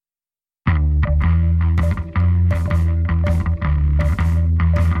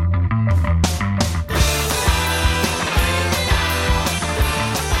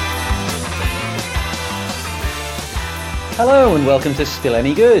Hello and welcome to Still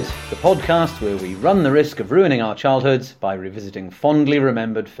Any Good, the podcast where we run the risk of ruining our childhoods by revisiting fondly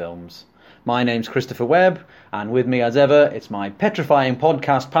remembered films. My name's Christopher Webb, and with me as ever, it's my petrifying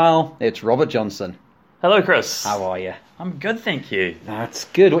podcast pal, it's Robert Johnson. Hello, Chris. How are you? I'm good, thank you. That's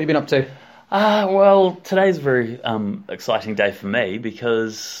good. What have you been up to? Well, today's a very exciting day for me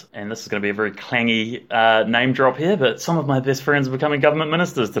because, and this is going to be a very clangy name drop here, but some of my best friends are becoming government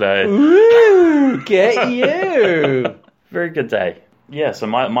ministers today. Ooh, get you! Very good day. Yeah, so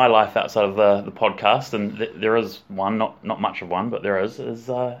my life outside of the podcast, and there is one, not much of one, but there is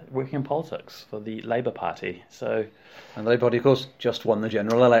working in politics for the Labour Party. So, and the Labour Party, of course, just won the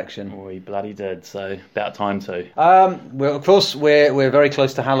general election. We bloody did, so about time too. Well, of course, we're very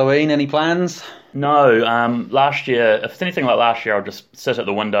close to Halloween. Any plans? No, last year, if it's anything like last year, I'll just sit at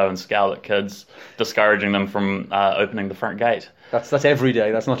the window and scowl at kids, discouraging them from opening the front gate. That's every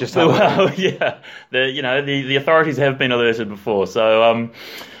day. That's not just Halloween. Well, yeah. The authorities have been alerted before, so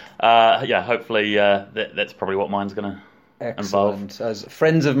hopefully that's probably what mine's going to involve. Excellent. As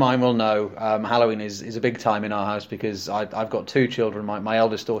friends of mine will know, Halloween is a big time in our house because I've got two children. My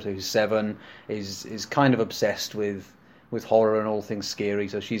eldest daughter, who's 7, is kind of obsessed with horror and all things scary.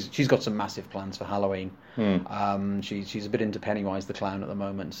 So she's got some massive plans for Halloween. She's a bit into Pennywise the Clown at the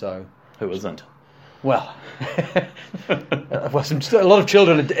moment. So who isn't? Well, a lot of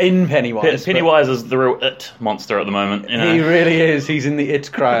children are in Pennywise. Pennywise is the real it monster at the moment. You know? He really is. He's in the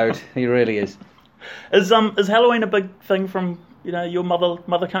it crowd. He really is. Is Halloween a big thing from your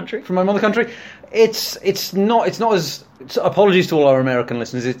mother country? From my mother country, it's not as. Apologies to all our American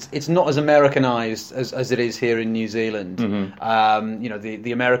listeners. It's not as Americanized as it is here in New Zealand. Mm-hmm.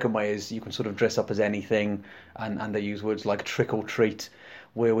 The American way is you can sort of dress up as anything, and they use words like trick or treat.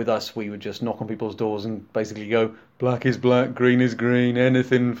 Where with us, we would just knock on people's doors and basically go, black is black, green is green,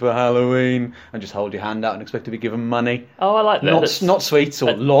 anything for Halloween, and just hold your hand out and expect to be given money. Oh, I like that. Not sweets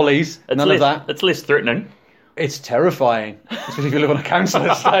or lollies, none of that. It's less threatening. It's terrifying, especially if you live on a council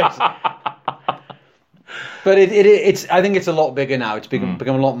estate. But it's. I think it's a lot bigger now. It's become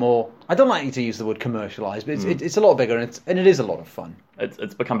a lot more. I don't like to use the word commercialised, but it's a lot bigger, and it is a lot of fun.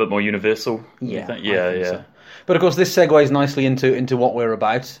 It's become a bit more universal. Yeah, I think so. Yeah. But of course, this segues nicely into what we're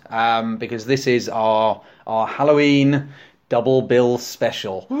about, because this is our Halloween double bill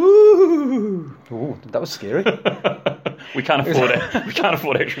special. Ooh, that was scary. We can't afford it. We can't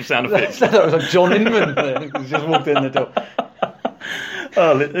afford extra sound effects. That was like John Inman there. He just walked in the door.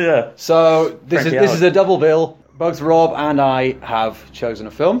 Oh yeah. So this is a double bill. Both Rob and I have chosen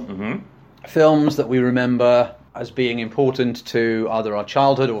a film. Mm-hmm. Films that we remember as being important to either our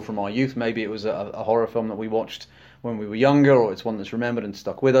childhood or from our youth. Maybe it was a horror film that we watched when we were younger, or it's one that's remembered and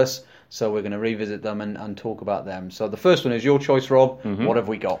stuck with us. So we're going to revisit them and talk about them. So the first one is your choice, Rob. Mm-hmm. What have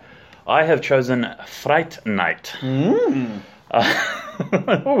we got? I have chosen Fright Night. We're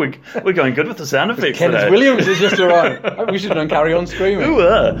going good with the sound effects Kenneth today. Williams is just arrived. We should have done Carry On Screaming.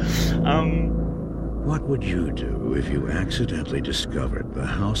 What would you do if you accidentally discovered the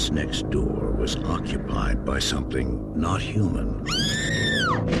house next door was occupied by something not human?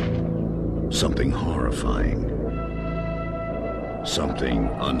 Something horrifying. Something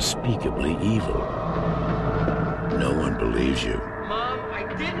unspeakably evil. No one believes you. Mom, I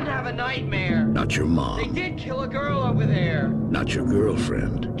didn't have a nightmare. Not your mom. They did kill a girl over there. Not your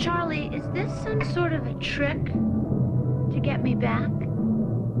girlfriend. Charlie, is this some sort of a trick to get me back?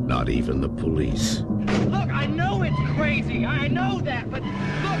 Not even the police. Look, I know it's crazy. I know that, but look,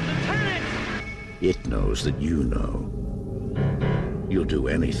 Lieutenant! It knows that you know. You'll do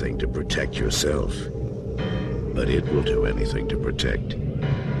anything to protect yourself, but it will do anything to protect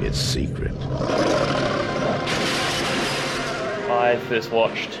its secret. I first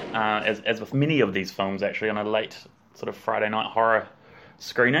watched, as with many of these films actually, on a late sort of Friday night horror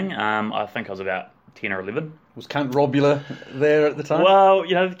screening. I think I was about 10 or 11. Was Count Robula there at the time? Well,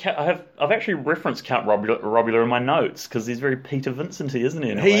 I've actually referenced Count Robula in my notes because he's very Peter Vincent-y, isn't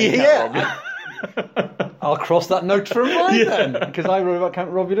he? In a way, yeah. I'll cross that note from mine then, because I wrote about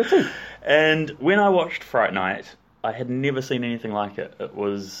Count Robula too. And when I watched Fright Night, I had never seen anything like it. It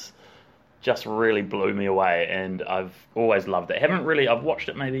was just really blew me away, and I've always loved it. I've watched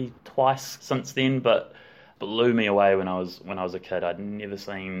it maybe twice since then, but blew me away when I was a kid. I'd never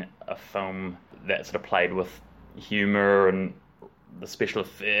seen a film that sort of played with humour and the special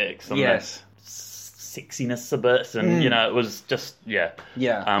effects and the sexiness a bit, and it was just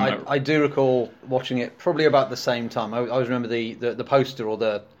I do recall watching it probably about the same time. I always remember the poster or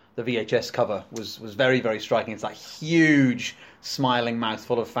the VHS cover was very, very striking. It's that huge smiling mouth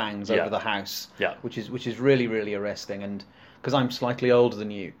full of fangs over the house, which is really, really arresting. And because I'm slightly older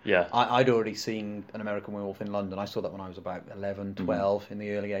than you. Yeah. I'd already seen An American Werewolf in London. I saw that when I was about 11, 12 in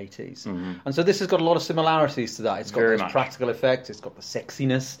the early 80s. And so this has got a lot of similarities to that. It's got Very those much. practical effects, it's got the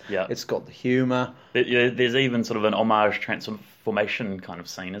sexiness, Yeah. it's got the humour. There's even sort of an homage transformation kind of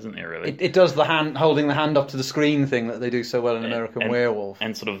scene, isn't there, really? It does the hand holding the hand up to the screen thing that they do so well in American Werewolf.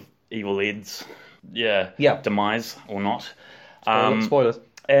 And sort of Evil Ed's demise, or not. Spoilers.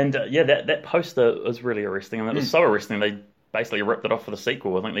 And that poster was really arresting, and it was so arresting they basically ripped it off for the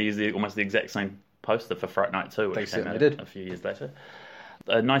sequel. I think they used almost the exact same poster for Fright Night 2, which They came certainly out did. a few years later.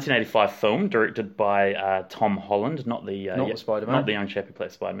 A 1985 film directed by Tom Holland, not the Spider-Man. not the young chap who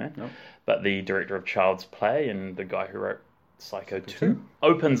plays Spider-Man, No. but the director of Child's Play and the guy who wrote Psycho 2.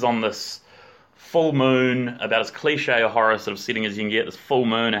 Opens on this full moon, about as cliche a horror sort of setting as you can get. This full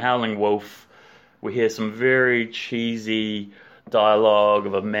moon, a howling wolf. We hear some very cheesy dialogue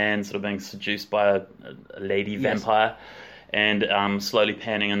of a man sort of being seduced by a lady vampire, and slowly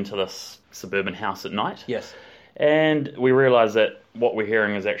panning into this suburban house at night. Yes. And we realise that what we're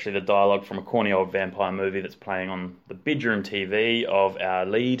hearing is actually the dialogue from a corny old vampire movie that's playing on the bedroom TV of our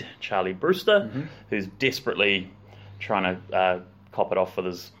lead, Charlie Brewster, who's desperately trying to cop it off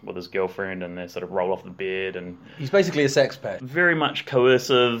with his girlfriend, and they sort of roll off the bed, and He's basically a sex pet. very much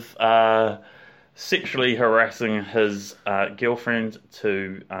coercive, sexually harassing his girlfriend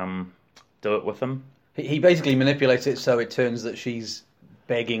to do it with him. He basically manipulates it so it turns that she's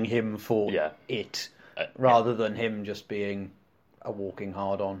begging him for it, rather than him just being a walking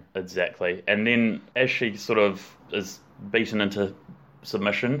hard-on. Exactly. And then as she sort of is beaten into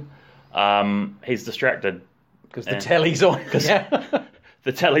submission, he's distracted. Because the telly's on.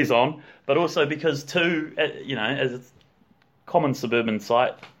 The telly's on, but also because two, as it's common suburban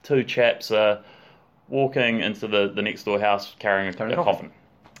sight, two chaps are walking into the next door house carrying a coffin.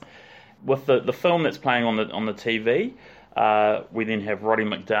 With the film that's playing on the TV, we then have Roddy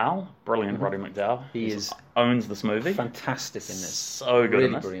McDowall, brilliant Roddy McDowall. He owns this movie. Fantastic in this. So good really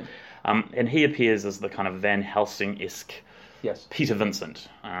in this. Brilliant. And he appears as the kind of Van Helsing-esque Peter Vincent.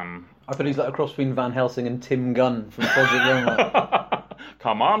 I bet he's like a cross between Van Helsing and Tim Gunn from Project Runway.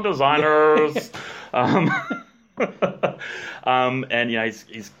 Come on, designers! And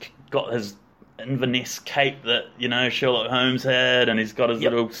he's got his Inverness cape that Sherlock Holmes had, and he's got his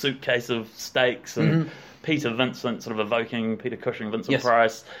little suitcase of steaks, and Peter Vincent sort of evoking Peter Cushing, Vincent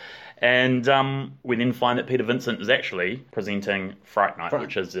Price. And we then find that Peter Vincent is actually presenting Fright Night,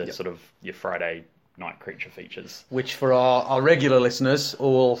 which is sort of your Friday night creature features. Which for our regular listeners,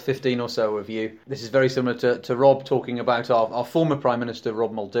 all 15 or so of you, this is very similar to Rob talking about our former Prime Minister,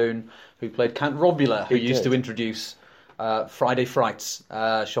 Rob Muldoon, who played Count Robula, who used to introduce Friday Frights,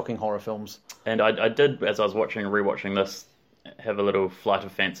 shocking horror films. And I did, as I was rewatching this, have a little flight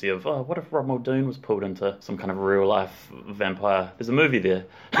of fancy of, what if Rob Muldoon was pulled into some kind of real life vampire? There's a movie there.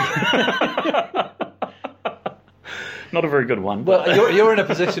 Not a very good one. Well, you're in a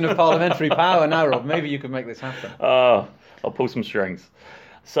position of parliamentary power now, Rob. Maybe you could make this happen. I'll pull some strings.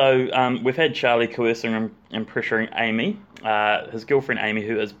 So we've had Charlie coercing and pressuring Amy, his girlfriend Amy,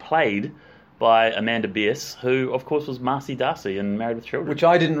 who is played by Amanda Bierce, who, of course, was Marcy Darcy in Married with Children. Which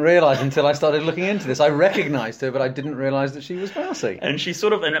I didn't realise until I started looking into this. I recognised her, but I didn't realise that she was Marcy. And she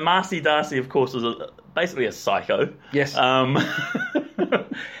sort of... And Marcy Darcy, of course, is basically a psycho. Yes.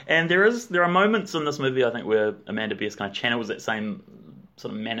 And there are moments in this movie, I think, where Amanda Bierce kind of channels that same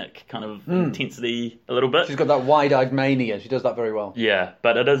sort of manic kind of intensity a little bit. She's got that wide-eyed mania. She does that very well. Yeah,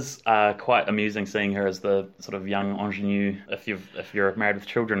 but it is quite amusing seeing her as the sort of young ingenue, if you're a Married with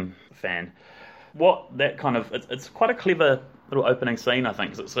Children fan. What that kind of... It's quite a clever little opening scene, I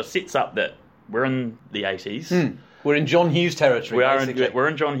think. So it sets up that we're in the 80s. We're in John Hughes territory, We're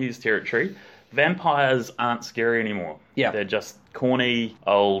in John Hughes territory. Vampires aren't scary anymore. Yeah. They're just corny,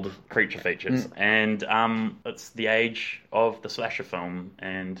 old creature features. And it's the age of the slasher film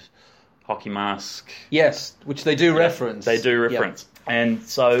and Hockey Mask. Yes, which they do reference. They do reference. Yeah. And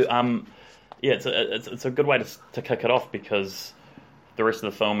so, it's a good way to kick it off, because the rest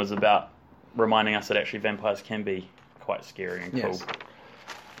of the film is about reminding us that actually vampires can be quite scary and cool.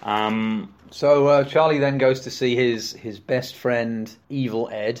 Yes. So Charlie then goes to see his best friend, Evil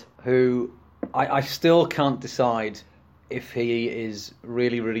Ed, who I still can't decide if he is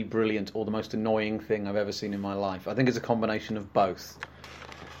really, really brilliant or the most annoying thing I've ever seen in my life. I think it's a combination of both.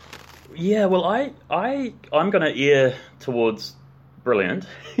 Yeah, well, I'm going to err towards brilliant.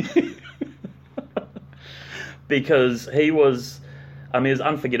 Because he was an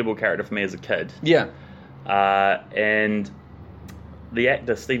unforgettable character for me as a kid. Yeah. And the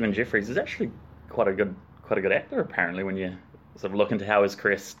actor Stephen Jeffries is actually quite a good actor, apparently, when you sort of look into how his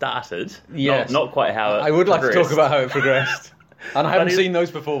career started. Yes. Not quite how it I would like to progressed. talk about how it progressed. And I haven't he's- seen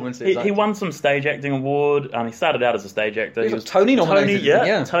those performances. He won some stage acting award. He started out as a stage actor. He was Tony nominated,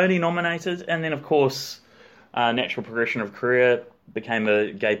 yeah. Tony nominated, and then of course, natural progression of career, became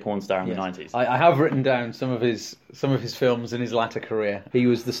a gay porn star in the 90s. I have written down some of his films in his latter career. He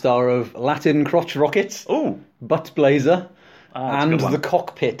was the star of Latin Crotch Rockets, Ooh, Butt Blazer, that's a and good one. The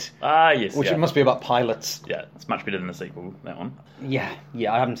Cockpit, yes, which yeah. it must be about pilots. Yeah, it's much better than the sequel. That one. Yeah,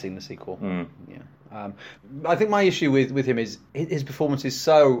 I haven't seen the sequel. Yeah, I think my issue with him is his performance is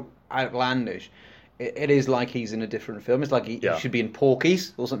so outlandish. It is like he's in a different film. It's like he should be in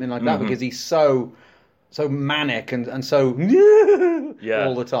Porky's or something like that because he's so manic and so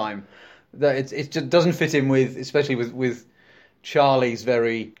all the time that it just doesn't fit in with, especially with Charlie's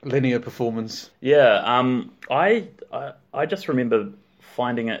very linear performance. Yeah, I just remember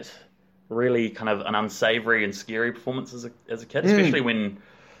finding it really kind of an unsavory and scary performance as a kid, especially when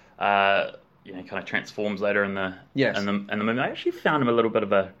kind of transforms later in the movie. I actually found him a little bit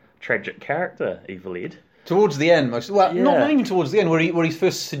of a tragic character, Evil Ed. Towards the end, not even towards the end, where he's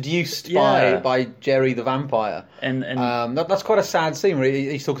first seduced by Jerry the vampire, and that's quite a sad scene where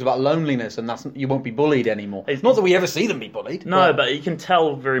he talks about loneliness and you won't be bullied anymore. Not that we ever see them be bullied. No, but you can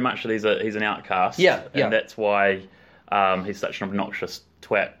tell very much that he's an outcast. Yeah, and that's why he's such an obnoxious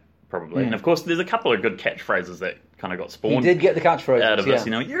twat, probably. And of course, there's a couple of good catchphrases that kind of got spawned. He did get the catchphrase out of this.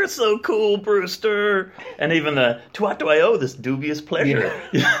 You're so cool, Brewster, and even the "To what do I owe this dubious pleasure?"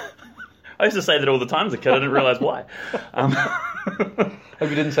 Yeah. I used to say that all the time as a kid. I didn't realise why. Hope you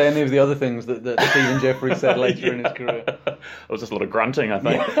didn't say any of the other things that Stephen Jeffries said later in his career. It was just a lot of grunting, I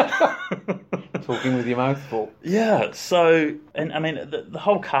think. Talking with your mouth full. Yeah, so, and I mean, the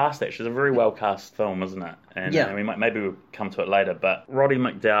whole cast actually is a very well cast film, isn't it? And maybe we'll come to it later, but Roddy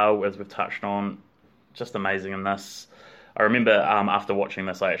McDowall, as we've touched on, just amazing in this. I remember after watching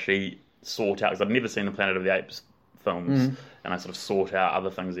this, I actually sought out, because I'd never seen the Planet of the Apes films, and I sort of sought out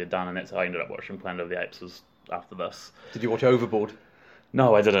other things he had done, and that's how I ended up watching Planet of the Apes was after this. Did you watch Overboard?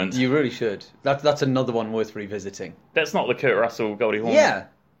 No, I didn't. You really should. That's another one worth revisiting. That's not the Kurt Russell Goldie Hawn. Yeah.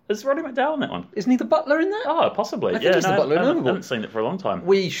 Is Roddy McDowall in that one? Isn't he the butler in that? Oh, possibly. I think he's the butler in I Overboard. haven't seen it for a long time.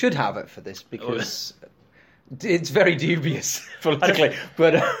 We should have it for this because it's very dubious politically.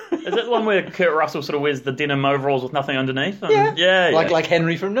 But is that the one where Kurt Russell sort of wears the denim overalls with nothing underneath? Yeah. Like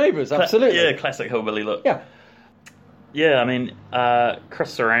Henry from Neighbours, absolutely. Yeah, classic hillbilly look. Yeah. Yeah, I mean,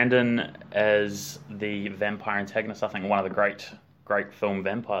 Chris Sarandon as the vampire antagonist, I think one of the great film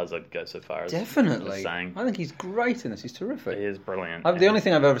vampires, I'd go so far as definitely saying. I think he's great in this. He's terrific. He is brilliant. The only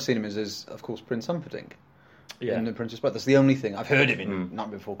thing I've ever seen him is of course, Prince Humperdinck. Yeah. In The Princess Bride. That's the only thing I've heard of him.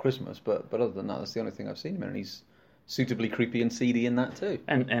 Not Before Christmas, but other than that, that's the only thing I've seen him in. And he's suitably creepy and seedy in that too.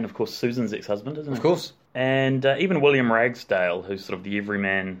 And of course, Susan's ex-husband, isn't he? Of course. And even William Ragsdale, who's sort of the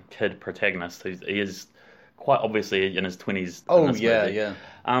everyman kid protagonist, he is quite obviously in his 20s. Oh, in this yeah, movie.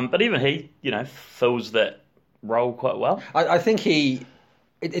 yeah. But even he, fills that role quite well. I think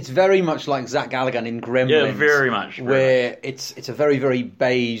it's very much like Zach Galligan in Gremlins. Yeah, very much. Where it's a very, very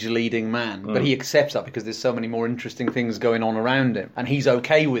beige leading man, but he accepts that because there's so many more interesting things going on around him. And he's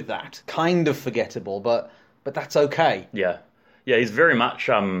okay with that. Kind of forgettable, but that's okay. Yeah. Yeah, he's very much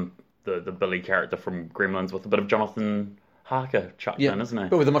the Billy character from Gremlins with a bit of Jonathan Harker chucked in, isn't he?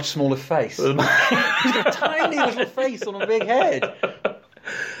 But with a much smaller face. He's got a tiny little face on a big head.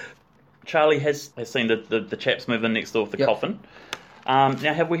 Charlie has seen the chaps move in next door with the coffin. Now,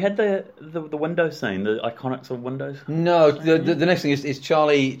 have we had the window scene, the iconics of windows? No, the next thing is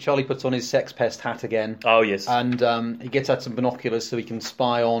Charlie puts on his sex pest hat again. Oh, yes. And he gets out some binoculars so he can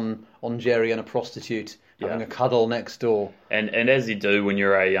spy on Jerry and a prostitute having a cuddle next door. And as you do when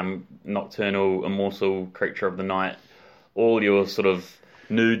you're a nocturnal, immortal creature of the night, all your sort of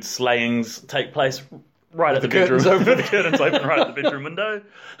nude slayings take place right at the bedroom. The curtains open right at the bedroom window.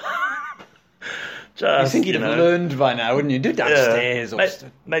 You think he'd have learned by now, wouldn't you? Do downstairs. Yeah.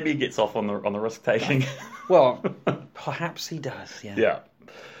 Maybe he gets off on the risk taking. Well, perhaps he does. Yeah. Yeah.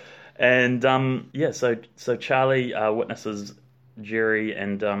 And so Charlie witnesses Jerry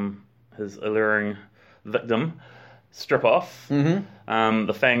and his alluring victim strip off. Mm-hmm.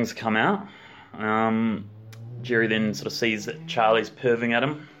 The fangs come out. Jerry then sort of sees that Charlie's perving at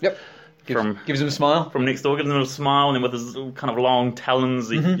him. Yep. Gives him a smile. From next door, gives him a smile, and then with his kind of long talons,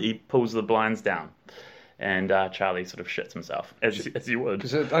 he pulls the blinds down. And Charlie sort of shits himself, as you would.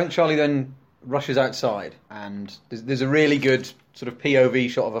 Because I think Charlie then rushes outside, and there's a really good sort of POV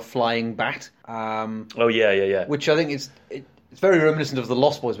shot of a flying bat. Oh, yeah. Which I think It's very reminiscent of The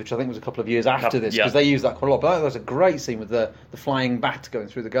Lost Boys, which I think was a couple of years after this, yeah. because they used that quite a lot. But that was a great scene with the flying bat going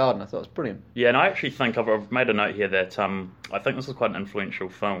through the garden. I thought it was brilliant. Yeah, and I actually think I've made a note here that I think this was quite an influential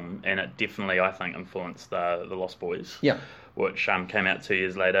film, and it definitely, I think, influenced The Lost Boys, Yeah. which came out 2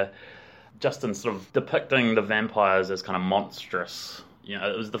 years later. Just in sort of depicting the vampires as kind of monstrous. You know,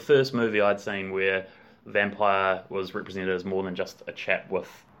 it was the first movie I'd seen where vampire was represented as more than just a chap with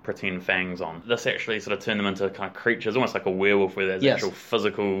pretend fangs on. This actually sort of turned them into kind of creatures, almost like a werewolf, where there's actual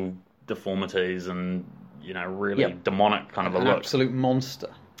physical deformities and, you know, really demonic kind of a An look. absolute monster.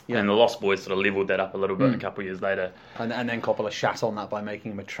 Yeah. And The Lost Boys sort of levelled that up a little bit a couple of years later. And then Coppola shat on that by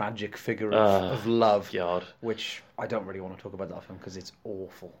making him a tragic figure of love. God. Which I don't really want to talk about that film because it's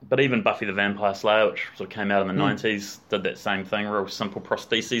awful. But even Buffy the Vampire Slayer, which sort of came out in the 90s, did that same thing, real simple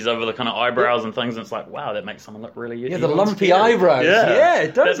prostheses over the kind of eyebrows and things, and it's like, wow, that makes someone look really Yeah, the lumpy eyebrows. Yeah,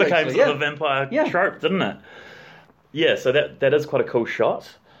 it does That became actually, sort of a vampire trope, didn't it? Yeah, so that is quite a cool shot.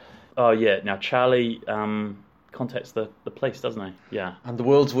 Oh, yeah, now Charlie contacts the police, doesn't he? Yeah. And the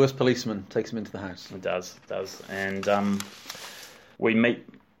world's worst policeman takes him into the house. It does. And we meet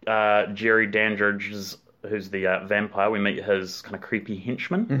Jerry Dandridge's, who's the vampire. We meet his kind of creepy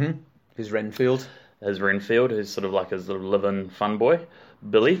henchman. Mm-hmm. His Renfield. Who's sort of like his little live-in fun boy,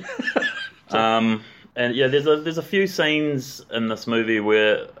 Billy. And yeah, there's a few scenes in this movie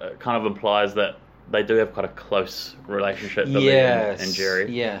where it kind of implies that they do have quite a close relationship, Billy and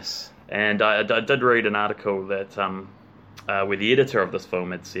Jerry. Yes. And I did read an article that where the editor of this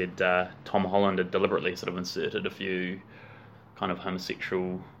film had said Tom Holland had deliberately sort of inserted a few kind of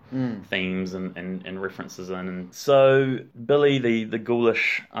homosexual themes and references in. And so Billy, the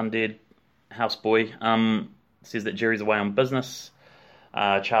ghoulish undead houseboy, says that Jerry's away on business.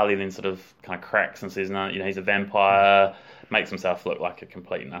 Charlie then sort of kind of cracks and says, no, you know, he's a vampire, makes himself look like a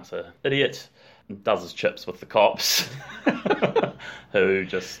complete and utter idiot, does his chips with the cops, who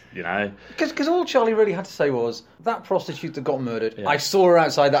just, you know... Because all Charlie really had to say was, that prostitute that got murdered, I saw her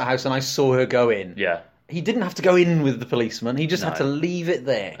outside that house and I saw her go in. Yeah. He didn't have to go in with the policeman, he just had to leave it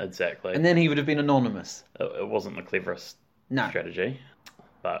there. Exactly. And then he would have been anonymous. It wasn't the cleverest strategy,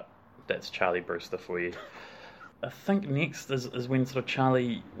 but that's Charlie Brewster for you. I think next is when sort of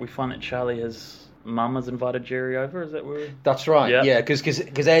we find that Charlie, his mum has invited Jerry over, is that where... That's right, yeah,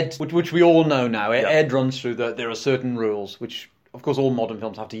 because Ed, which we all know now, Ed runs through that there are certain rules, which, of course, all modern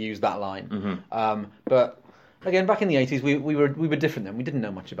films have to use that line. Mm-hmm. But, again, back in the 80s, we were different then. We didn't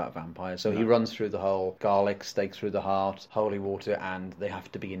know much about vampires, so he runs through the whole garlic, stake through the heart, holy water, and they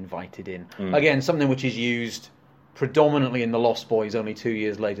have to be invited in. Again, something which is used predominantly in The Lost Boys only 2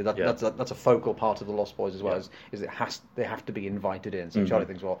 years later. That's a focal part of The Lost Boys as well, is they have to be invited in. So Charlie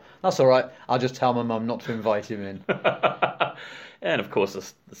thinks, well, that's all right, I'll just tell my mum not to invite him in. And of course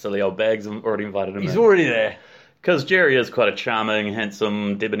the silly old bag's already invited him in. He's already there. Because Jerry is quite a charming,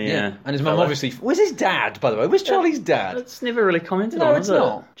 handsome, debonnaire. Yeah. And his mum obviously... Where's his dad, by the way? Where's Charlie's dad? It's never really commented on, is it?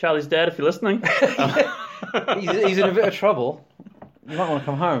 Not. Charlie's dad, if you're listening. He's in a bit of trouble. You might want to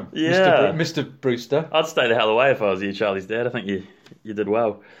come home, Mr. Brewster. I'd stay the hell away if I was you, Charlie's dad. I think you did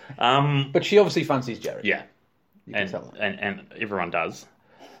well. But she obviously fancies Jerry. Yeah. You can tell that. And everyone does.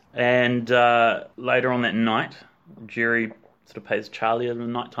 And later on that night, Jerry sort of pays Charlie a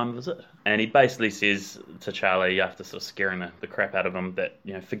nighttime visit. And he basically says to Charlie, after sort of scaring the crap out of him, that,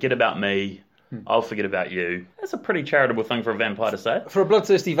 you know, forget about me, I'll forget about you. That's a pretty charitable thing for a vampire to say. For a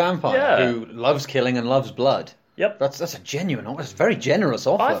bloodthirsty vampire who loves killing and loves blood. Yep. That's a genuine offer. It's a very generous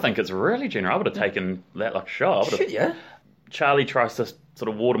offer. I think it's really generous. I would have taken that like a shot. Charlie tries to sort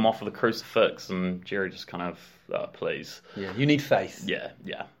of ward him off with a crucifix, and Jerry just kind of, please. Yeah, you need faith. Yeah.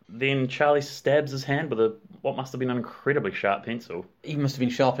 Then Charlie stabs his hand with what must have been an incredibly sharp pencil. He must have been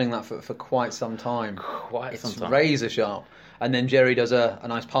sharpening that for quite some time. It's razor sharp. And then Jerry does a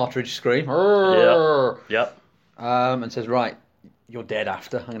nice partridge scream. Yep. And says, right, you're dead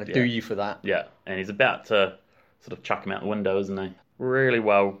after. I'm going to do you for that. Yeah, and he's about to sort of chuck him out the window, isn't he? Really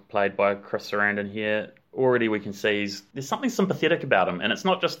well played by Chris Sarandon here. Already we can see there's something sympathetic about him, and it's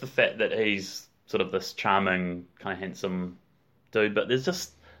not just the fact that he's sort of this charming, kind of handsome dude, but there's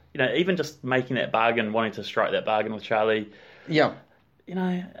just, you know, even just making that bargain, wanting to strike that bargain with Charlie. Yeah. You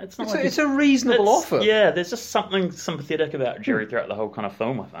know, it's not it's a reasonable offer. Yeah, there's just something sympathetic about Jerry throughout the whole kind of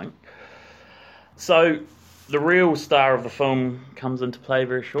film, I think. So, the real star of the film comes into play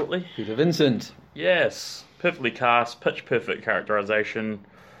very shortly. Peter Vincent. Yes. Perfectly cast, pitch perfect characterisation.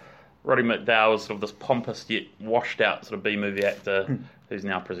 Roddy McDowall is sort of this pompous yet washed out sort of B-movie actor who's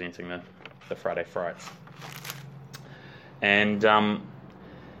now presenting the Friday Frights. And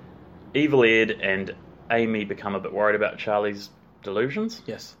Evil Ed and Amy become a bit worried about Charlie's delusions.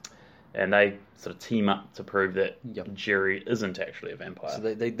 Yes. And they sort of team up to prove that Yep. Jerry isn't actually a vampire.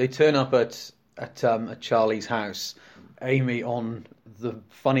 So they turn up at Charlie's house, Amy on the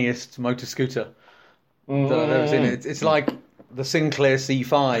funniest motor scooter that I've ever seen. It's like the Sinclair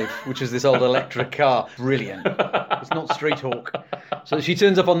C5, which is this old electric car. Brilliant. It's not Street Hawk. So she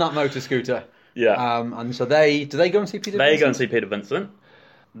turns up on that motor scooter. Yeah. And so do they go and see Peter They Vincent? go and see Peter Vincent.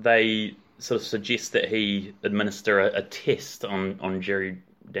 They sort of suggest that he administer a test on Jerry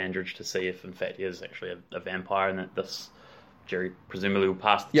Dandridge to see if, in fact, he is actually a vampire, and that this Jerry presumably will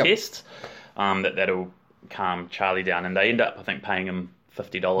pass the Yep. test. That'll calm Charlie down, and they end up, I think, paying him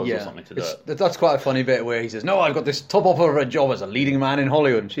 $50 or something to do it. That's quite a funny bit where he says, "No, I've got this top offer of a job as a leading man in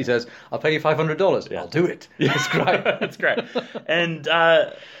Hollywood." And she says, "I'll pay you $500. Yeah. I'll do it." Yeah, it's great. It's great. And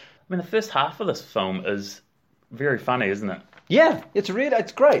I mean, the first half of this film is very funny, isn't it? Yeah, it's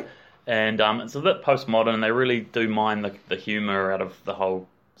great. And it's a bit postmodern, and they really do mine the humour out of the whole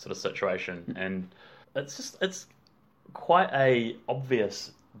sort of situation. And it's quite a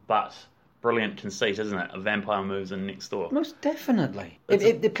obvious but brilliant conceit, isn't it? A vampire moves in next door. Most definitely.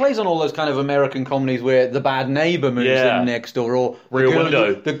 It plays on all those kind of American comedies where the bad neighbour moves in next door, or Rear the girl,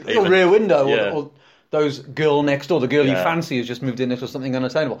 Window, the even. Rear Window, Yeah. or those girl next door, the girl you Yeah. fancy has just moved in next door, something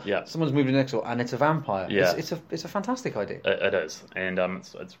unattainable. Yeah. Someone's moved in next door, and it's a vampire. Yeah. It's a fantastic idea. It is, and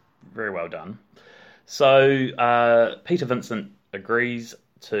it's very well done. So Peter Vincent agrees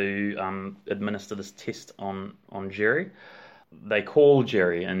to administer this test on Jerry. They call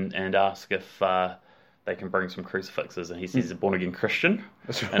Jerry and ask if they can bring some crucifixes, and he says he's a born-again Christian.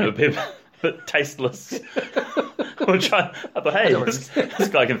 That's right. And it would be a bit tasteless. Which I thought, hey, this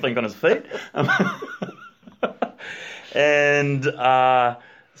guy can think on his feet. And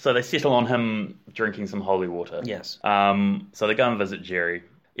so they settle on him drinking some holy water. Yes. So they go and visit Jerry.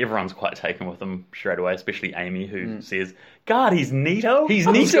 Everyone's quite taken with him straight away, especially Amy, who says, "God, he's neato." He's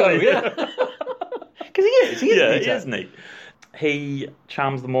neato, yeah. Because he is. He is neat. He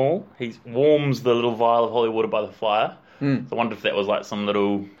charms them all. He warms the little vial of holy water by the fire. So I wonder if that was like some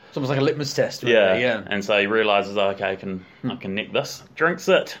little... It's almost like a litmus test. Really. Yeah. And so he realises, okay, I can nick this. Drinks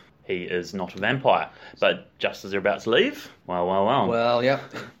it. He is not a vampire. But just as they're about to leave, well. Well, yeah.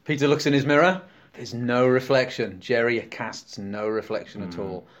 Peter looks in his mirror. There's no reflection. Jerry casts no reflection at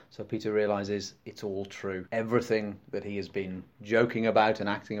all. So Peter realises it's all true. Everything that he has been joking about and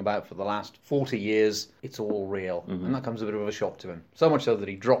acting about for the last 40 years, it's all real. And that comes a bit of a shock to him. So much so that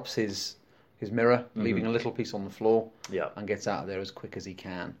he drops his mirror, leaving a little piece on the floor, and gets out of there as quick as he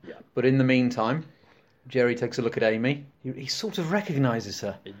can. Yeah. But in the meantime, Jerry takes a look at Amy. He sort of recognises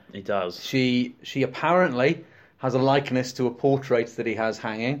her. He does. She apparently has a likeness to a portrait that he has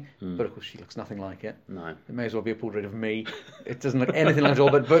hanging, but of course she looks nothing like it. No. It may as well be a portrait of me. It doesn't look anything like it at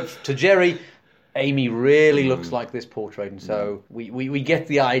all. But to Jerry, Amy really looks like this portrait, and so we get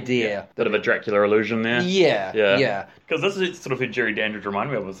the idea. Bit of a Dracula illusion there. Yeah. Because this is sort of who Jerry Dandridge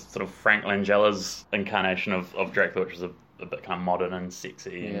reminded me of, was sort of Frank Langella's incarnation of Dracula, which is a bit kind of modern and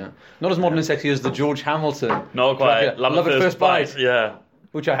sexy. And, Yeah. Not as modern and sexy as the George Hamilton. Not quite. Dracula. Love at First Bite. Yeah.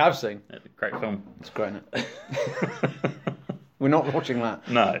 Which I have seen. Great film. It's great, isn't it? We're not watching that.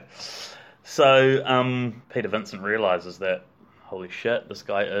 No. So Peter Vincent realises that, holy shit, this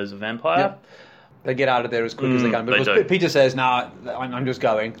guy is a vampire. Yep. They get out of there as quick as they can. But they of course, do. Peter says, "No, I'm just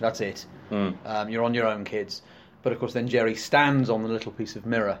going. That's it. You're on your own, kids." But of course, then Jerry stands on the little piece of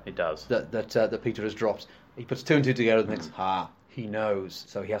mirror He does. that Peter has dropped. He puts two and two together and thinks, he knows.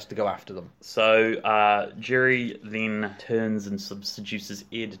 So he has to go after them. So Jerry then turns and seduces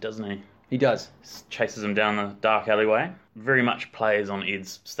Ed, doesn't he? He does. Chases him down the dark alleyway. Very much plays on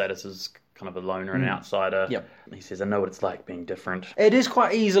Ed's status as kind of a loner and an outsider. Yep. He says, I know what it's like being different. Ed is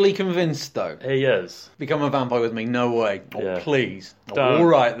quite easily convinced, though. He is. Become a vampire with me? No way. Oh, Yeah. please. Don't. All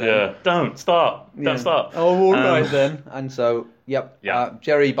right, then. Yeah. Don't. Stop. Yeah. Don't stop. Oh, all right, then. And so, yep. Yeah.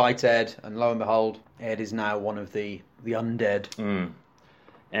 Jerry bites Ed, and lo and behold, Ed is now one of the undead.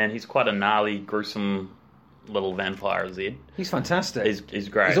 And he's quite a gnarly, gruesome little vampire, is Ed. He's fantastic. He's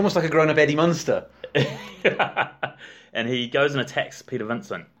great. He's almost like a grown-up Eddie Munster. And he goes and attacks Peter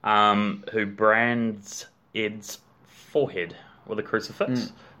Vincent, who brands Ed's forehead with a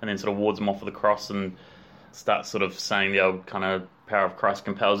crucifix, and then sort of wards him off with a cross and starts sort of saying the old kind of power of Christ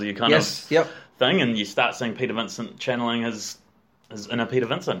compels you kind of thing, and you start seeing Peter Vincent channeling his inner Peter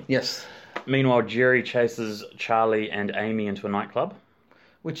Vincent. Yes. Meanwhile, Jerry chases Charlie and Amy into a nightclub.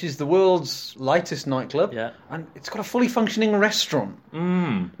 Which is the world's lightest nightclub. Yeah. And it's got a fully functioning restaurant.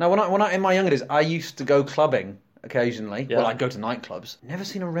 Now, when I in my younger days, I used to go clubbing occasionally. Yeah. Well, I'd go to nightclubs. Never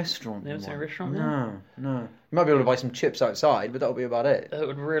seen a restaurant. Never in seen a one. restaurant? No. You might be able to buy some chips outside, but that'll be about it. It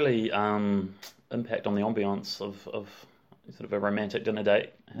would really impact on the ambience of sort of a romantic dinner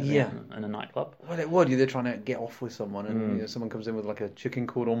date in a nightclub. Well, it would. They're trying to get off with someone, and someone comes in with like a chicken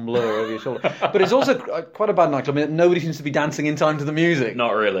cordon bleu over your shoulder. But it's also quite a bad nightclub. I mean, nobody seems to be dancing in time to the music.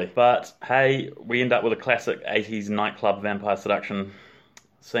 Not really. But hey, we end up with a classic 80s nightclub vampire seduction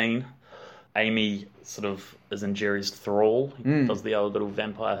scene. Amy sort of is in Jerry's thrall. He does the old little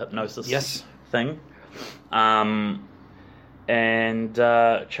vampire hypnosis thing. And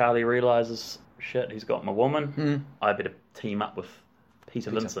Charlie realises, shit, he's got my woman. I better team up with Peter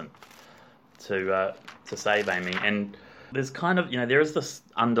Vincent to save Amy. And there's kind of, there is this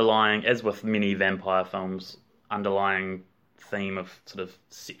underlying, as with many vampire films, underlying theme of sort of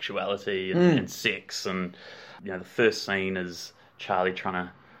sexuality and sex. And, the first scene is Charlie trying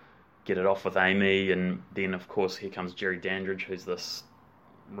to get it off with Amy. And then, of course, here comes Jerry Dandridge, who's this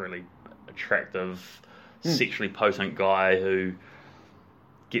really attractive, sexually potent guy who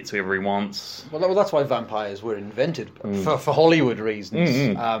gets whoever he wants. Well, that's why vampires were invented for Hollywood reasons,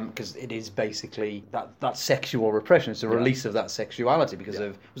 because it is basically that sexual repression. It's a release of that sexuality because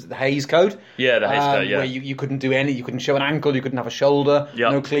of, was it the Hays Code? Yeah, the Hays Code. Where you couldn't do you couldn't show an ankle, you couldn't have a shoulder,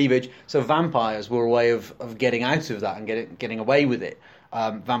 no cleavage. So vampires were a way of getting out of that and getting away with it.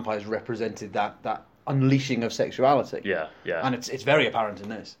 Vampires represented that unleashing of sexuality. Yeah. And it's very apparent in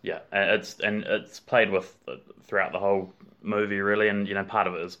this. Yeah, and it's played with throughout the whole movie, really, and part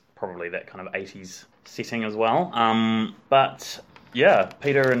of it is probably that kind of 80s setting as well. But yeah,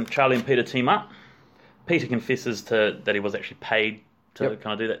 Charlie and Peter team up. Peter confesses that he was actually paid to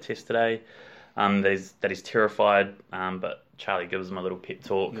kind of do that test today. That he's terrified, but Charlie gives him a little pep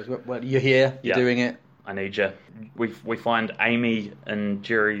talk. Well, you're here, you're doing it. I need you. We find Amy in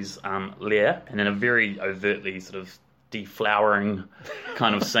Jerry's lair, and in a very overtly sort of deflowering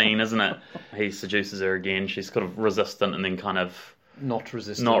kind of scene, isn't it? He seduces her again. She's kind of resistant, and then kind of not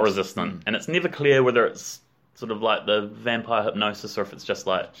resistant. And it's never clear whether it's sort of like the vampire hypnosis or if it's just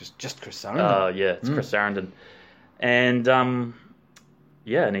like just Chris Sarandon. It's Chris Sarandon, and and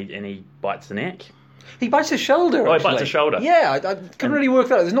he bites the neck. He bites his shoulder. He bites his shoulder. Yeah, I couldn't really work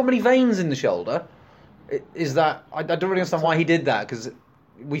that out. There's not many veins in the shoulder. Is that I don't really understand why he did that, because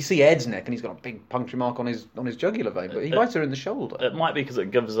we see Ed's neck and he's got a big puncture mark on his jugular vein, but he bites her in the shoulder. It might be because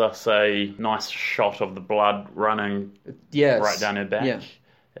it gives us a nice shot of the blood running right down her back. Yeah.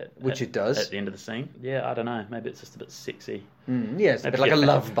 Which it does. At the end of the scene. Yeah, I don't know. Maybe it's just a bit sexy. It's a bit like a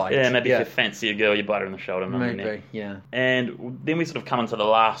love bite. Yeah, maybe if you fancy a girl, you bite her in the shoulder. Maybe, yeah. And then we sort of come into the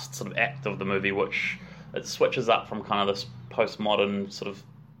last sort of act of the movie, which it switches up from kind of this postmodern sort of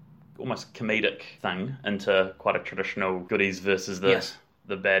almost comedic thing into quite a traditional goodies versus the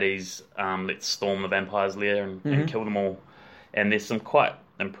baddies. Let's storm the vampire's lair and kill them all. And there's some quite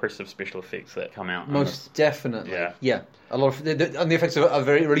impressive special effects that come out. Most definitely. Yeah. A lot of and the effects are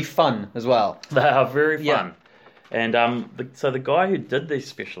very, really fun as well. They are very fun. And so the guy who did these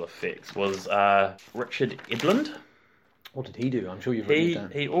special effects was Richard Edlund. What did he do? I'm sure you've written it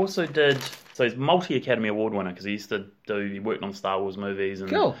down. He also did... So he's multi-Academy Award winner because he worked on Star Wars movies and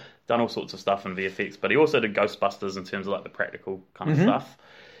done all sorts of stuff in VFX. But he also did Ghostbusters in terms of like the practical kind of stuff.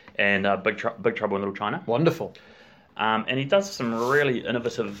 And Big Trouble in Little China. Wonderful. And he does some really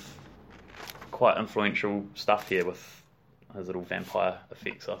innovative, quite influential stuff here with his little vampire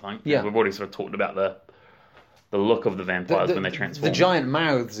effects, I think. Yeah. We've already sort of talked about the luck of the vampires when they transform. The giant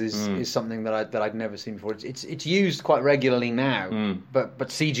mouths is something that I'd never seen before. It's used quite regularly now, but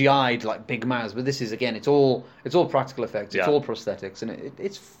CGI'd like big mouths. But this is again, it's all practical effects. It's all prosthetics, and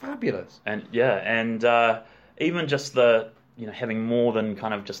it's fabulous. And even just the having more than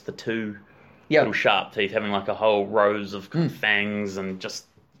kind of just the two little sharp teeth, having like a whole rows of kind of fangs, and just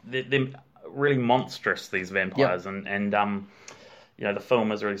they're really monstrous, these vampires, and the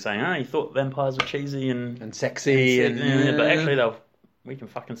film is really saying, you thought vampires were cheesy and sexy, but actually we can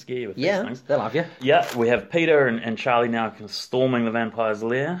fucking scare you with these things. They'll have you. Yeah, we have Peter and Charlie now kind of storming the vampire's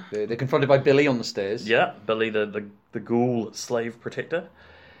lair. They're confronted by Billy on the stairs. Yeah, Billy, the ghoul slave protector.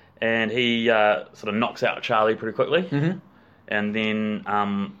 And he sort of knocks out Charlie pretty quickly. Mm-hmm. And then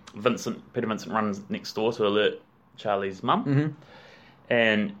Peter Vincent runs next door to alert Charlie's mum. Mm-hmm.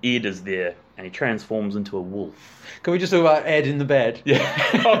 And Ed is there, and he transforms into a wolf. Can we just talk about Ed in the bed? Yeah.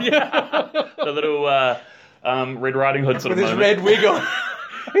 Oh, yeah. The little Red Riding Hood sort with of moment. With his red wig on.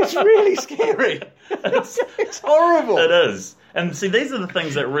 It's really scary. It's horrible. It is. And see, these are the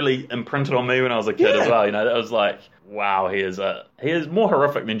things that really imprinted on me when I was a kid as well. That was like, wow, he is more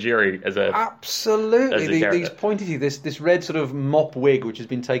horrific than Jerry as a absolutely. As these pointy teeth, this red sort of mop wig, which has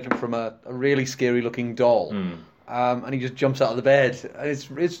been taken from a really scary looking doll. And he just jumps out of the bed. And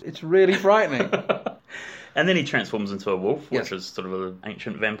it's really frightening. And then he transforms into a wolf, which Yes. is sort of an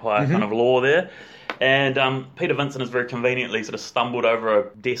ancient vampire kind of lore there. And Peter Vincent has very conveniently sort of stumbled over a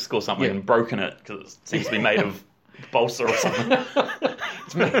desk or something and broken it, because it seems to be made of balsa or something.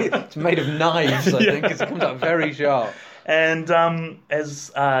 It's made of knives, I think, because it comes out very sharp. And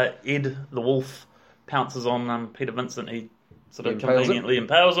as Ed the wolf pounces on Peter Vincent, he sort of conveniently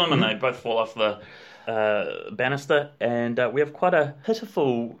impales him, and they both fall off the banister, and we have quite a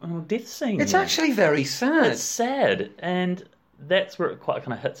pitiful death scene. It's here. actually very sad. It's sad, and that's where it quite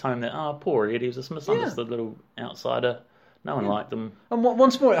kind of hits home that, poor Ed, he was this misunderstood little outsider. No one liked him. And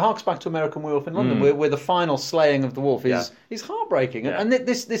once more, it harks back to American Werewolf in London, where the final slaying of the wolf is heartbreaking. Yeah. And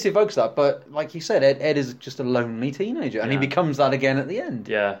this evokes that, but like you said, Ed is just a lonely teenager, and he becomes that again at the end.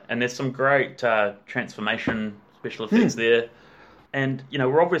 Yeah, and there's some great transformation special effects there. And,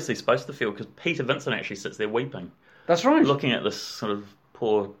 we're obviously supposed to feel, because Peter Vincent actually sits there weeping, That's right. looking at this sort of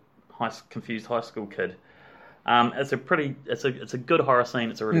poor, confused high school kid. It's a good horror scene.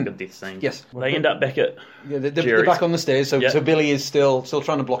 It's a really good death scene. Yes. They end up back at They're Jerry's. back on the stairs, so Billy is still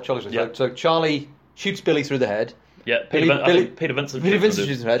trying to block Charlie. Yeah. So Charlie shoots Billy through the head. Yeah, Peter Peter Vincent shoots his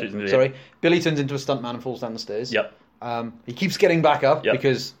shoots head. him in the Sorry. Billy turns into a stuntman and falls down the stairs. Yep. He keeps getting back up Yep.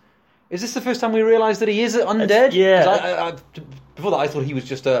 because... Is this the first time we realise that he is undead? Yeah. 'Cause before that, I thought he was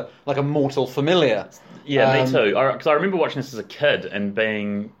just a mortal familiar. Yeah, me too. Because I remember watching this as a kid and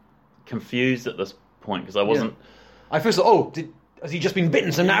being confused at this point, because I wasn't... I first thought, has he just been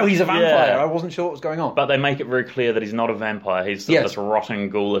bitten, so now he's a vampire? Yeah. I wasn't sure what was going on. But they make it very clear that he's not a vampire. He's sort of this rotting,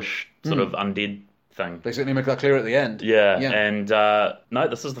 ghoulish, sort of undead thing. They certainly make that clear at the end. Yeah. And no,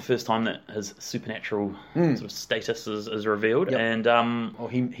 this is the first time that his supernatural sort of status is revealed. Yep.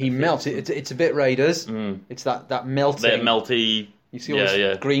 And he melts. It's a bit Raiders. It's that melting. that melty... You see all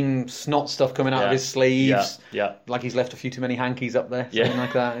this green snot stuff coming out of his sleeves. Yeah. Like he's left a few too many hankies up there. Yeah. Something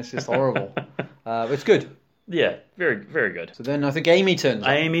like that. It's just horrible. But it's good. Yeah, very, very good. So then I think Amy turns up.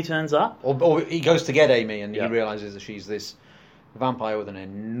 Amy turns up. Or he goes to get Amy, and Yeah. he realises that she's this vampire with an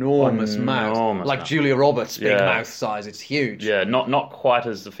enormous mouth. Like mouth. Julia Roberts, big Yeah. mouth size. It's huge. Yeah, not quite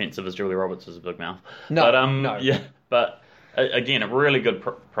as offensive as Julia Roberts' big mouth. No, but, no. Yeah, but again, a really good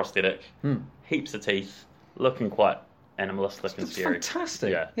prosthetic. Heaps of teeth, looking quite animalistic and It's scary.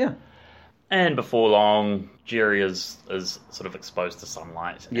 fantastic. Yeah. And before long, Jerry is sort of exposed to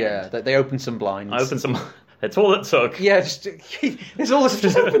sunlight. Yeah, they open some blinds. I opened some... That's all it took. Yeah, there's all this.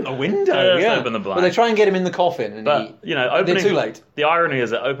 Just open the window. Just open the blind. But they try and get him in the coffin, and But, opening... they're too late. The irony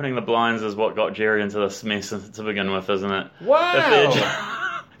is that opening the blinds is what got Jerry into this mess to begin with, isn't it? Wow!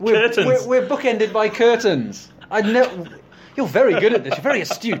 Curtains. We're bookended by curtains. You're very good at this. You're very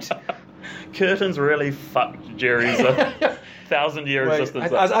astute. Curtains really fucked Jerry's 1,000-year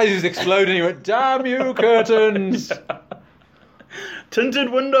existence. As he was exploding, he went, "Damn you, curtains!"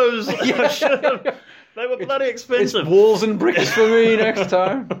 Tinted windows. They were bloody It's expensive. walls and bricks for me next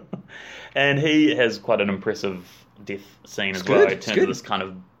time. And he has quite an impressive death scene as It's well. good, He it's turns good. into this kind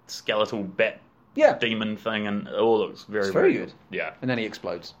of skeletal bat Yeah. demon thing, and it all looks very, It's very good. Yeah, And then he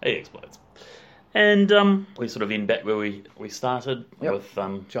explodes. he explodes. And we sort of end back where we started Yep.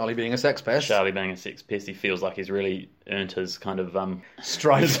 with Charlie being a sex pest. Charlie being a sex pest. He feels like he's really earned his kind of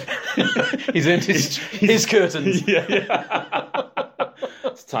Stripes. He's earned his curtains. yeah.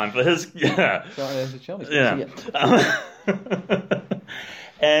 It's time for his Charlie's Yeah.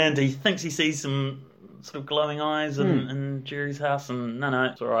 And he thinks he sees some sort of glowing eyes in Jerry's house, and no,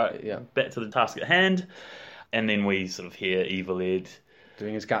 it's all right. Yeah. Back to the task at hand. And then we sort of hear Evil Ed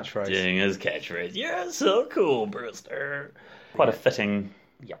Doing his catchphrase. doing his catchphrase. You're so cool, Brewster. Quite a fitting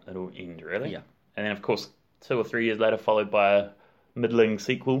little end, really. Yeah. And then, of course, 2 or 3 years later, followed by a middling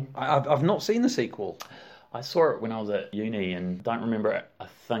sequel. I've not seen the sequel. I saw it when I was at uni and don't remember a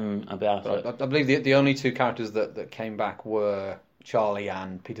thing about it. I believe the only two characters that came back were Charlie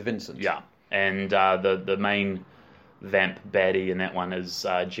and Peter Vincent. Yeah, and the main vamp baddie in that one is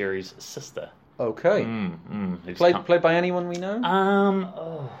Jerry's sister. Okay. Who's Played by anyone we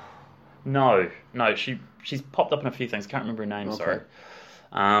know? No, she's popped up in a few things. Can't remember her name. Okay.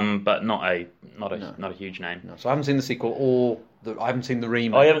 Sorry, but not a huge name. No, so I haven't seen the sequel or I haven't seen the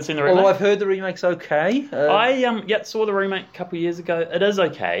remake. Oh, you haven't seen the remake? Although I've heard the remake's okay. I saw the remake a couple of years ago. It is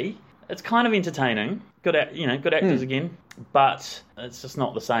okay. It's kind of entertaining. Good actors again, but it's just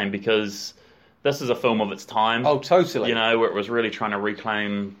not the same because this is a film of its time. Oh, totally. Where it was really trying to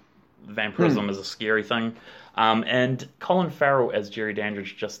reclaim vampirism as a scary thing. And Colin Farrell as Jerry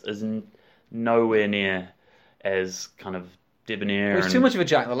Dandridge just isn't nowhere near as kind of debonair. Well, he's too much of a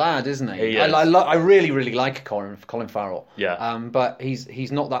Jack the Lad, isn't he? He is. I really, really like Colin Farrell. Yeah. But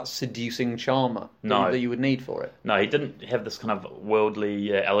he's not that seducing charmer that you would need for it. No, he didn't have this kind of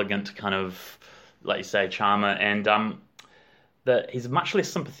worldly, elegant kind of like you say, charmer, and that he's much less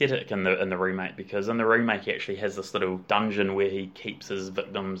sympathetic in the remake, because in the remake he actually has this little dungeon where he keeps his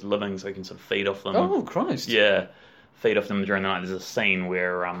victims living so he can sort of feed off them. Oh, Christ. Yeah, feed off them during the night. There's a scene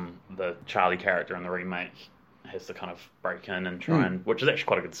where the Charlie character in the remake has to kind of break in and try and... Which is actually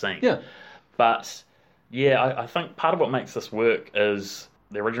quite a good scene. Yeah. But, yeah, I think part of what makes this work is...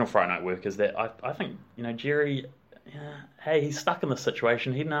 The original Fright Night work is that I think, Jerry... Yeah, hey, he's stuck in this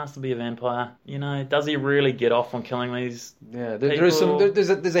situation. He didn't ask to be a vampire. Does he really get off on killing these? Yeah, there is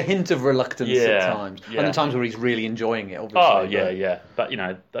there's a hint of reluctance at times, and the times where he's really enjoying it. Obviously. Oh yeah. But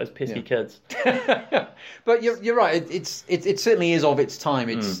those pesky kids. But you're right. It certainly is of its time.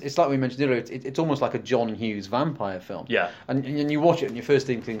 It's like we mentioned earlier. It's almost like a John Hughes vampire film. Yeah. And you watch it, and your first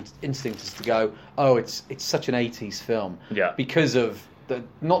instinct is to go, oh, it's such an 80s film. Yeah. Because of the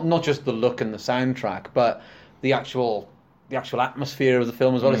not just the look and the soundtrack, but the actual atmosphere of the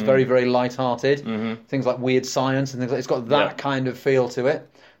film as well. It's very, very light-hearted. Things like weird science and things like it's got that kind of feel to it.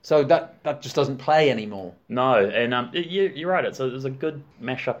 So that just doesn't play anymore. No, and you're right. There's a good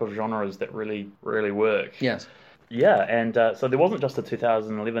mashup of genres that really, really work. Yes. Yeah, and so there wasn't just a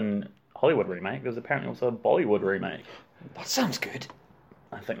 2011 Hollywood remake. There was apparently also a Bollywood remake. That sounds good.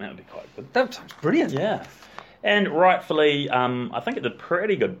 I think that would be quite good. That sounds brilliant. Yeah. And rightfully, I think it did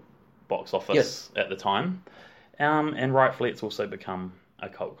pretty good box office at the time. And rightfully, it's also become a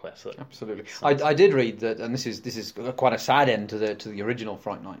cult classic. Absolutely, I did read that, and this is quite a sad end to the original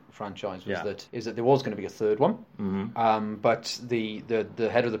Fright Night franchise. That there was going to be a third one, but the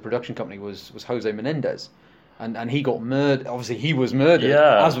head of the production company was Jose Menendez, and he got murdered. Obviously, he was murdered,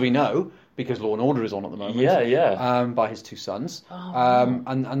 as we know, because Law and Order is on at the moment. By his two sons,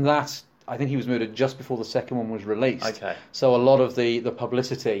 and that I think he was murdered just before the second one was released. Okay, so a lot of the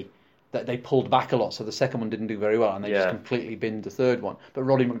publicity. That they pulled back a lot, so the second one didn't do very well, and they just completely binned the third one. But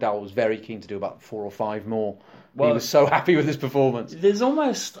Roddy McDowall was very keen to do about 4 or 5 more. Well, he was so happy with his performance. There's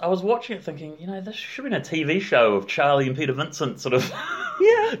almost... I was watching it thinking, this should have been a TV show of Charlie and Peter Vincent sort of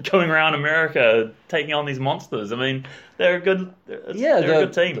going around America, taking on these monsters. I mean, they're a good... they're a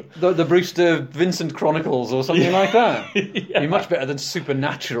good team. The Brewster Vincent Chronicles or something like that. Be much better than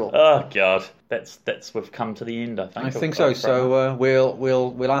Supernatural. Oh, God. That's we've come to the end, I think. I think so. So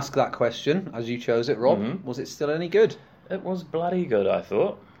we'll ask that question as you chose it, Rob. Mm-hmm. Was it still any good? It was bloody good, I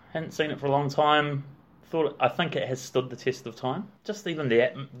thought. Hadn't seen it for a long time. I think it has stood the test of time. Just even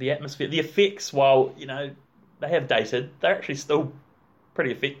the atmosphere, the effects. While they have dated, they're actually still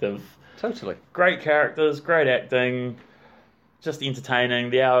pretty effective. Totally. Great characters, great acting, just entertaining.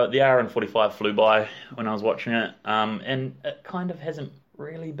 The hour and 45 flew by when I was watching it, and it kind of hasn't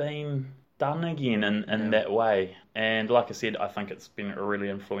really been done again in that way. And like I said, I think it's been a really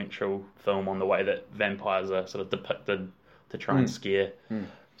influential film on the way that vampires are sort of depicted to try and scare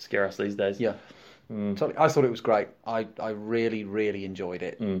us these days. Yeah. Totally. I thought it was great. I really, really enjoyed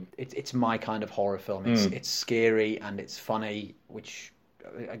it. It's my kind of horror film. It's scary and it's funny, which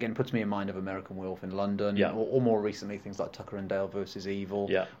again puts me in mind of American Werewolf in London, or more recently things like Tucker and Dale versus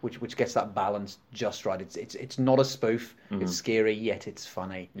Evil, which gets that balance just right. It's not a spoof. It's scary yet it's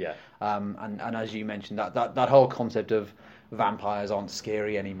funny. Yeah. And as you mentioned, that whole concept of vampires aren't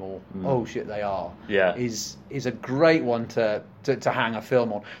scary anymore. Oh shit, they are. Yeah. Is a great one to hang a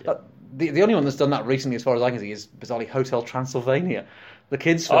film on. Yeah. The only one that's done that recently, as far as I can see, is bizarrely Hotel Transylvania, the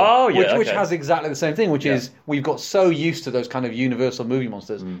kids' film. Oh, yeah, which has exactly the same thing, which is we've got so used to those kind of universal movie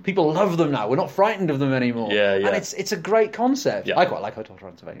monsters. People love them now. We're not frightened of them anymore. Yeah. And it's a great concept. Yeah. I quite like Hotel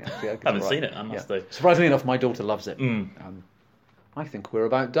Transylvania. I haven't seen it, I must say. Surprisingly enough, my daughter loves it. I think we're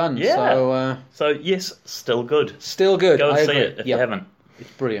about done. Yeah. So yes, still good. Still good. Go and see it if you haven't.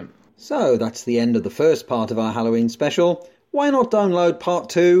 It's brilliant. So that's the end of the first part of our Halloween special. Why not download part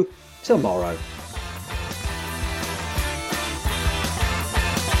 2 tomorrow?